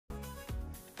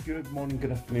Good morning,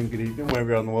 good afternoon, good evening, wherever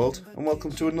you are in the world, and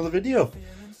welcome to another video.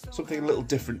 Something a little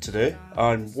different today.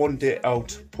 I'm one day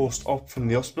out post-op from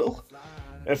the hospital.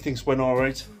 Everything's went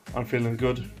alright, I'm feeling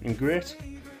good and great.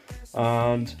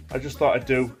 And I just thought I'd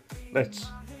do,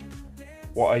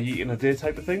 what I eat in a day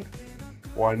type of thing.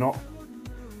 Why not?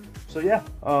 So yeah,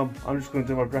 I'm just going to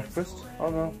do my breakfast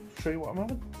and I'll show you what I'm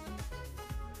having.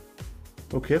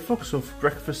 Okay folks, so for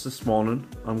breakfast this morning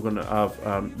I'm going to have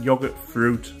yoghurt,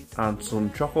 fruit and some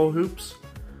choco hoops.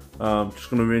 Just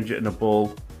going to arrange it in a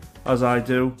bowl as I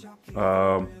do.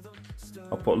 I'll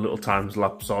put a little time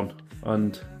lapse on,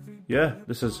 and yeah,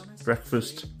 this is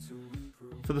breakfast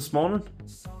for this morning.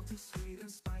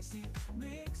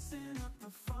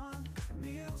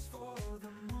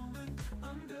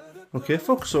 Okay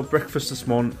folks, so breakfast this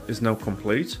morning is now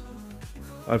complete.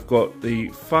 I've got the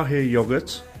Fahey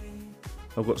yoghurt,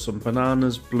 I've got some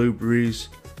bananas, blueberries,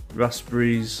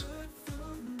 raspberries,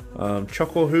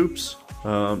 choco hoops,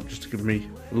 just to give me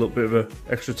a little bit of an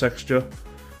extra texture,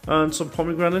 and some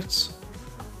pomegranates.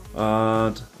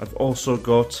 And I've also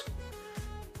got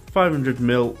 500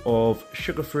 ml of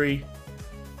sugar-free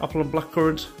apple and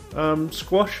blackcurrant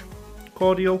squash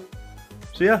cordial.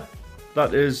 So yeah,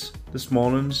 that is this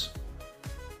morning's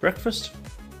breakfast.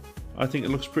 I think it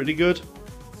looks pretty good.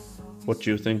 What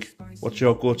do you think? What's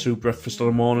your go-to breakfast on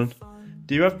a morning?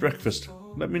 Do you have breakfast?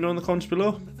 Let me know in the comments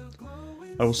below.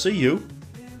 I will see you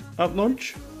at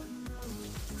lunch.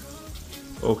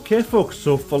 Okay folks,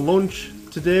 so for lunch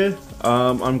today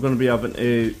I'm going to be having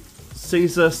a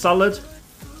Caesar salad.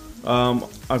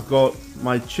 I've got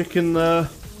my chicken there.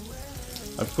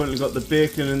 I've currently got the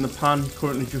bacon in the pan,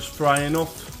 currently just frying up.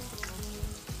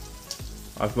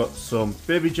 I've got some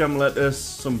baby gem lettuce,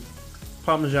 some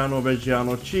Parmigiano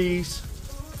Reggiano cheese,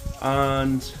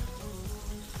 and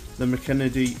the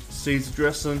McKennedy Caesar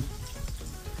dressing.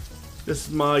 This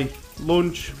is my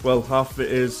lunch. Well, half of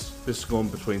it is. This is going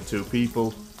between two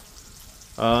people.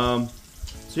 So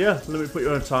yeah, let me put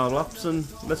you on a time lapse and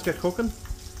let's get cooking.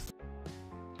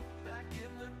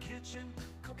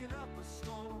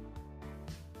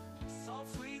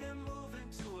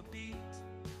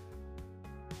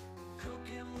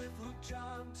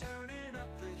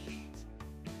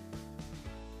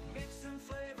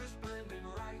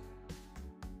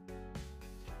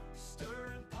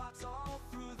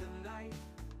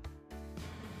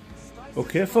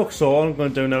 Okay folks, so all I'm going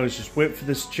to do now is just wait for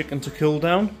this chicken to cool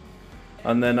down,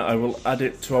 and then I will add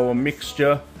it to our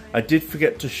mixture. I did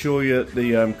forget to show you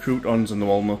the croutons and the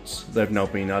walnuts. They've now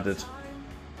been added,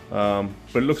 but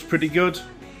it looks pretty good.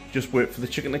 Just wait for the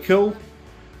chicken to cool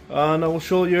and I will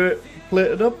show you it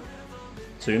plated up.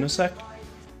 See you in a sec.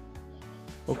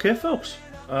 Okay folks,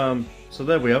 so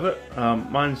there we have it.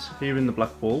 Mine's here in the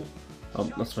black bowl.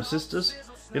 That's my sister's.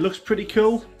 It looks pretty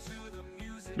cool,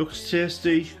 looks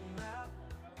tasty.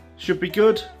 Should be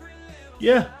good.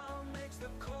 Yeah.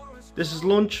 This is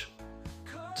lunch.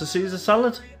 It's a Caesar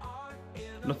salad.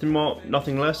 Nothing more,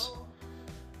 nothing less.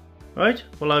 Right,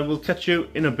 well I will catch you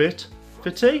in a bit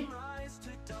for tea.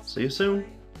 See you soon.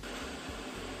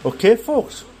 Okay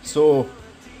folks, so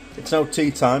it's now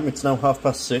tea time. It's now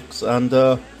 6:30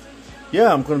 and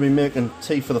yeah, I'm going to be making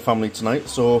tea for the family tonight.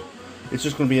 So it's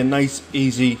just going to be a nice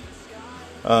easy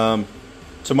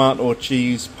tomato,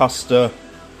 cheese, pasta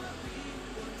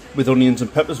with onions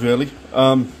and peppers really.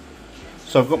 So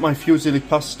I've got my fusilli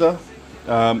pasta.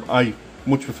 I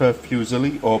much prefer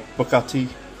fusilli or bucati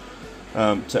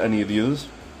to any of the others.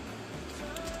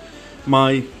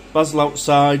 My basil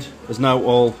outside has now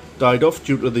all died off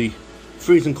due to the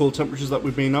freezing cold temperatures that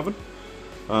we've been having.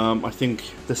 I think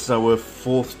this is our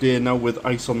 4th day now with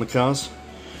ice on the cars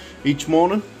each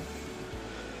morning.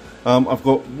 I've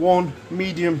got one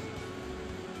medium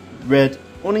red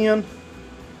onion.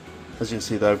 As you can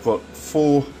see there, I've got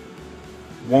 4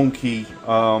 wonky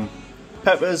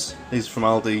peppers. These are from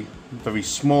Aldi, very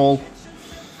small.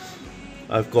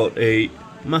 I've got a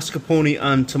mascarpone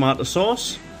and tomato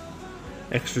sauce,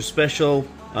 extra special,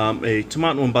 a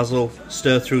tomato and basil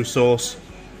stir-through sauce,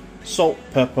 salt,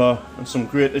 pepper, and some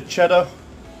grated cheddar.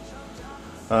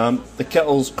 The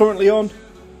kettle's currently on,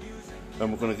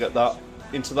 and we're going to get that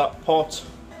into that pot.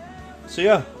 So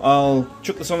yeah, I'll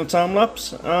chuck this on a time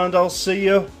lapse, and I'll see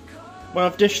you when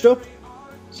I've dished up.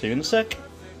 See you in a sec.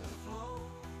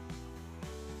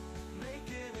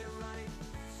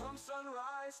 From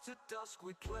sunrise to dusk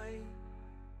we play,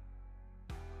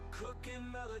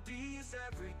 cooking melodies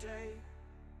every day.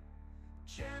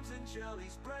 Jams and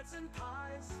jellies, breads and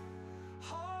pies,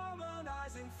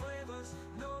 harmonizing flavors,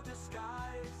 no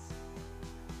disguise.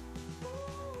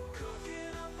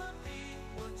 Cooking up a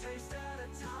beat, one taste at a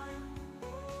time.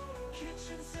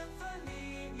 Kitchen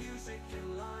symphony, music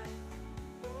in line.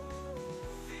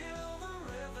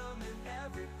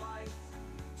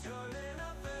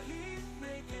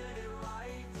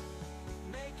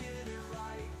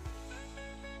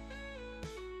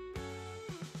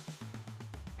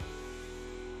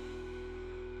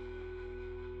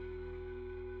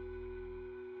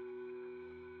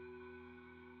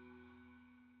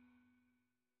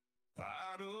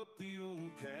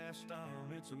 last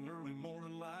time. It's an early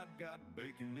morning light, got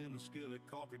bacon in the skillet,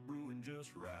 coffee brewing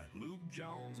just right. Luke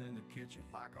Jones in the kitchen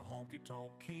like a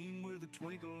honky-tonk king with a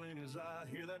twinkle in his eye.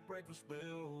 Hear that breakfast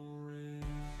bell ring.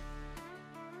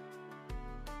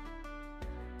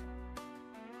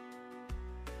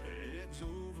 Eggs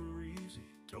over easy,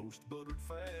 toast buttered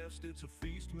fast. It's a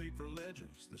feast made for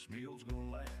legends, this meal's gonna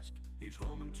last. He's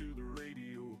humming to the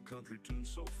radio, a country tune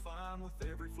so fine. With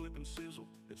every flip and sizzle,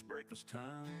 it's breakfast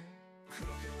time.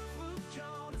 Cooking with Luke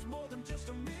John is more than just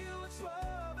a meal. It's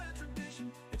love and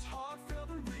tradition, it's heartfelt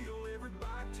and real. Every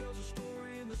bite tells a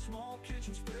story in the small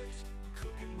kitchen space.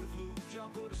 Cooking with Luke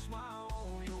John, put a smile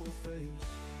on your face.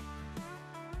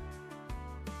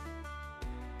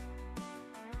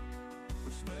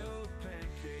 The smell of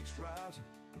pancakes rising,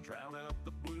 drown out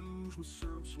the blues with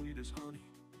syrup sweet as honey.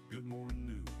 Good morning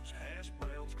news, hash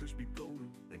browns crispy golden,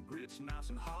 and grits nice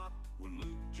and hot. When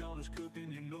Luke John is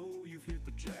cooking, you know you've hit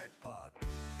the jackpot.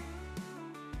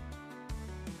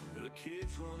 The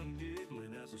kids running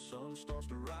giggling as the sun starts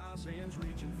to rise, hands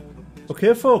reaching for the biscuit.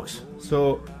 Okay folks,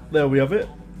 so there we have it.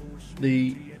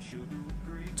 The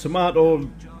tomato,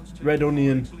 red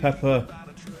onion, pepper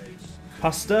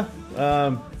pasta.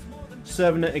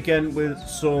 Serving it again with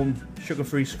some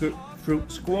sugar-free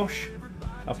fruit squash,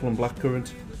 apple and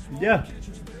blackcurrant. Yeah,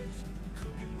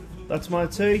 that's my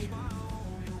tea.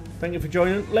 Thank you for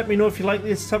joining. Let me know if you like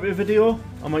this type of video.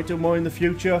 I might do more in the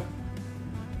future.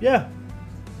 Yeah,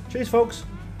 cheers folks,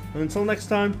 and until next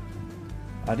time,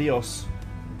 adios.